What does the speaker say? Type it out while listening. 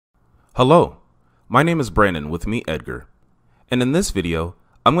Hello, my name is Brandon with MeetEdgar, and in this video,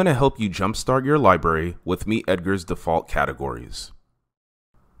 I'm going to help you jumpstart your library with MeetEdgar's default categories.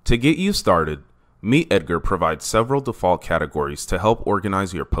 To get you started, MeetEdgar provides several default categories to help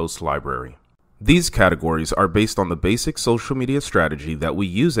organize your post library. These categories are based on the basic social media strategy that we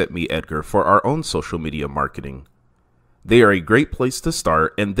use at MeetEdgar for our own social media marketing. They are a great place to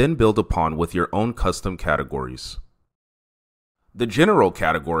start and then build upon with your own custom categories. The general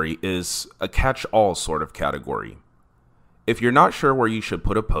category is a catch-all sort of category. If you're not sure where you should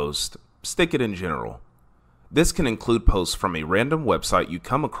put a post, stick it in general. This can include posts from a random website you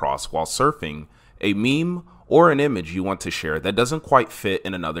come across while surfing, a meme, or an image you want to share that doesn't quite fit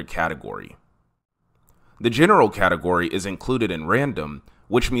in another category. The general category is included in random,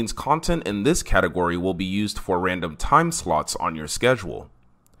 which means content in this category will be used for random time slots on your schedule.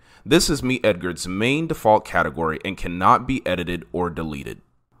 This is MeetEdgar's main default category and cannot be edited or deleted.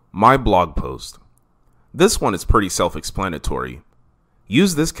 My blog post. This one is pretty self-explanatory.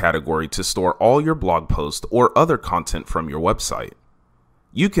 Use this category to store all your blog posts or other content from your website.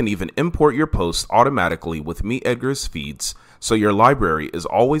 You can even import your posts automatically with MeetEdgar's feeds, so your library is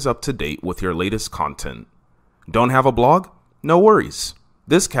always up to date with your latest content. Don't have a blog? No worries.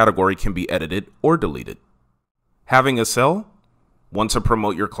 This category can be edited or deleted. Having a sell? Want to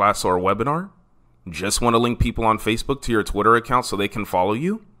promote your class or webinar? Just want to link people on Facebook to your Twitter account so they can follow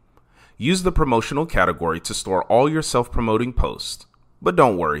you? Use the promotional category to store all your self-promoting posts. But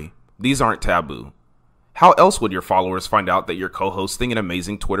don't worry, these aren't taboo. How else would your followers find out that you're co-hosting an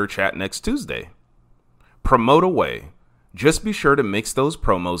amazing Twitter chat next Tuesday? Promote away. Just be sure to mix those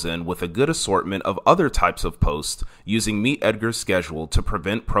promos in with a good assortment of other types of posts using MeetEdgar's schedule to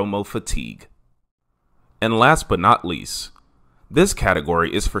prevent promo fatigue. And last but not least, this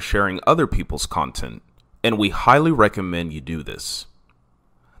category is for sharing other people's content, and we highly recommend you do this.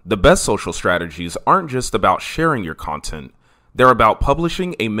 The best social strategies aren't just about sharing your content, they're about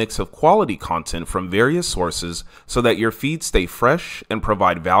publishing a mix of quality content from various sources so that your feeds stay fresh and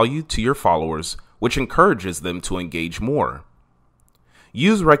provide value to your followers, which encourages them to engage more.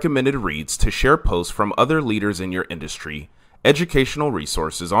 Use recommended reads to share posts from other leaders in your industry, educational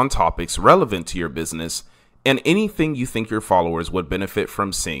resources on topics relevant to your business, and anything you think your followers would benefit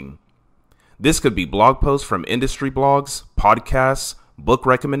from seeing. This could be blog posts from industry blogs, podcasts, book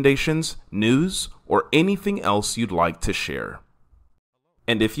recommendations, news, or anything else you'd like to share.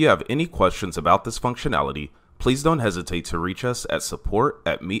 And if you have any questions about this functionality, please don't hesitate to reach us at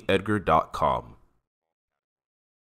support@meetedgar.com.